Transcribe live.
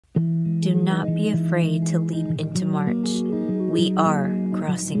Do not be afraid to leap into March. We are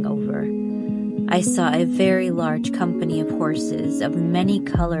crossing over. I saw a very large company of horses of many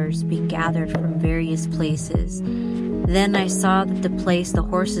colors being gathered from various places. Then I saw that the place the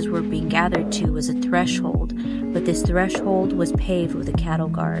horses were being gathered to was a threshold, but this threshold was paved with a cattle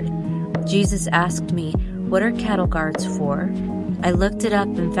guard. Jesus asked me, "What are cattle guards for?" I looked it up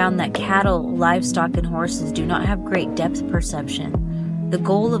and found that cattle, livestock, and horses do not have great depth perception. The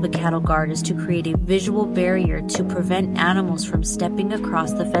goal of a cattle guard is to create a visual barrier to prevent animals from stepping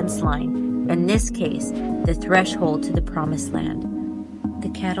across the fence line, in this case, the threshold to the promised land. The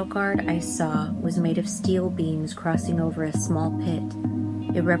cattle guard I saw was made of steel beams crossing over a small pit.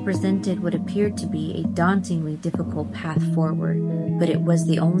 It represented what appeared to be a dauntingly difficult path forward, but it was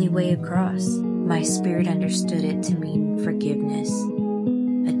the only way across. My spirit understood it to mean forgiveness,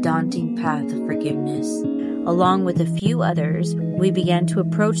 a daunting path of forgiveness. Along with a few others, we began to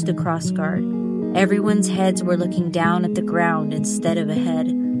approach the cross guard. Everyone's heads were looking down at the ground instead of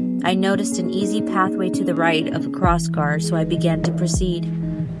ahead. I noticed an easy pathway to the right of the cross guard, so I began to proceed.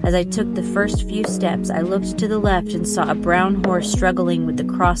 As I took the first few steps, I looked to the left and saw a brown horse struggling with the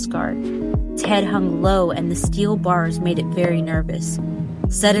cross guard. Its head hung low and the steel bars made it very nervous.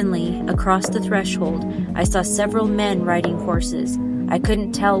 Suddenly, across the threshold, I saw several men riding horses. I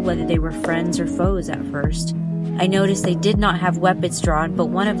couldn't tell whether they were friends or foes at first. I noticed they did not have weapons drawn, but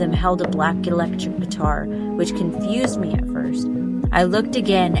one of them held a black electric guitar, which confused me at first. I looked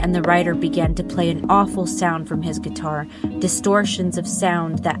again, and the rider began to play an awful sound from his guitar, distortions of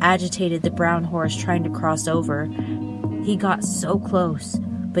sound that agitated the brown horse trying to cross over. He got so close,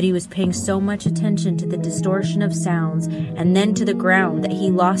 but he was paying so much attention to the distortion of sounds and then to the ground that he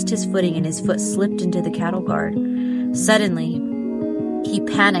lost his footing and his foot slipped into the cattle guard. Suddenly, he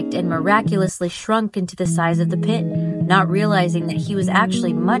panicked and miraculously shrunk into the size of the pit, not realizing that he was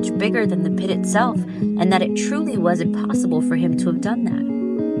actually much bigger than the pit itself, and that it truly was impossible for him to have done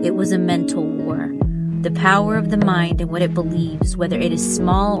that. It was a mental war. The power of the mind and what it believes, whether it is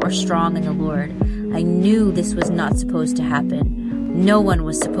small or strong in the Lord. I knew this was not supposed to happen. No one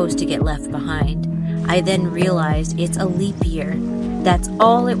was supposed to get left behind. I then realized it's a leap year. That's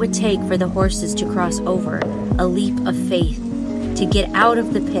all it would take for the horses to cross over, a leap of faith, to get out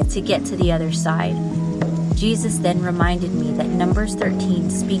of the pit to get to the other side. Jesus then reminded me that Numbers 13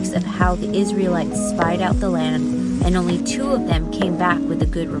 speaks of how the Israelites spied out the land, and only 2 of them came back with a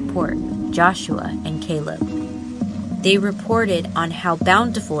good report, Joshua and Caleb. They reported on how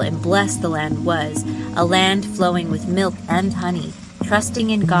bountiful and blessed the land was, a land flowing with milk and honey, trusting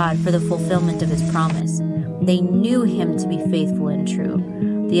in God for the fulfillment of his promise. They knew him to be faithful and true.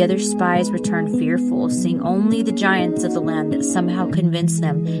 The other spies returned fearful, seeing only the giants of the land that somehow convinced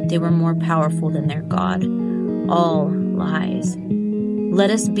them they were more powerful than their God. All lies. Let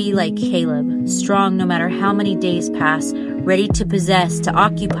us be like Caleb, strong no matter how many days pass, ready to possess, to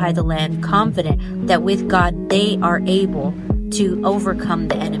occupy the land, confident that with God they are able to overcome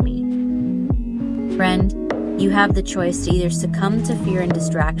the enemy. Friend, you have the choice to either succumb to fear and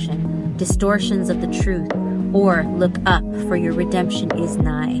distraction, distortions of the truth, or look up, for your redemption is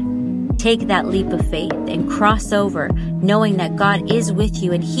nigh. Take that leap of faith and cross over, knowing that God is with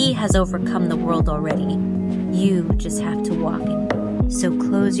you and he has overcome the world already. You just have to walk it. So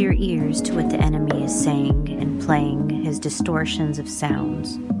close your ears to what the enemy is saying and playing his distortions of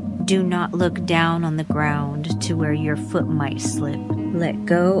sounds. Do not look down on the ground to where your foot might slip. Let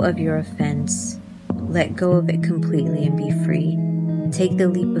go of your offense. Let go of it completely and be free. Take the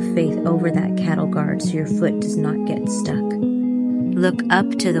leap of faith over that cattle guard so your foot does not get stuck. Look up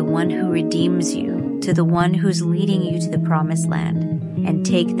to the one who redeems you, to the one who's leading you to the promised land, and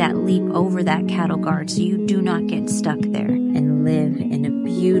take that leap over that cattle guard so you do not get stuck there, and live in a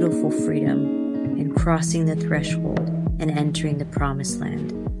beautiful freedom in crossing the threshold and entering the promised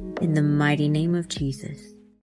land. In the mighty name of Jesus.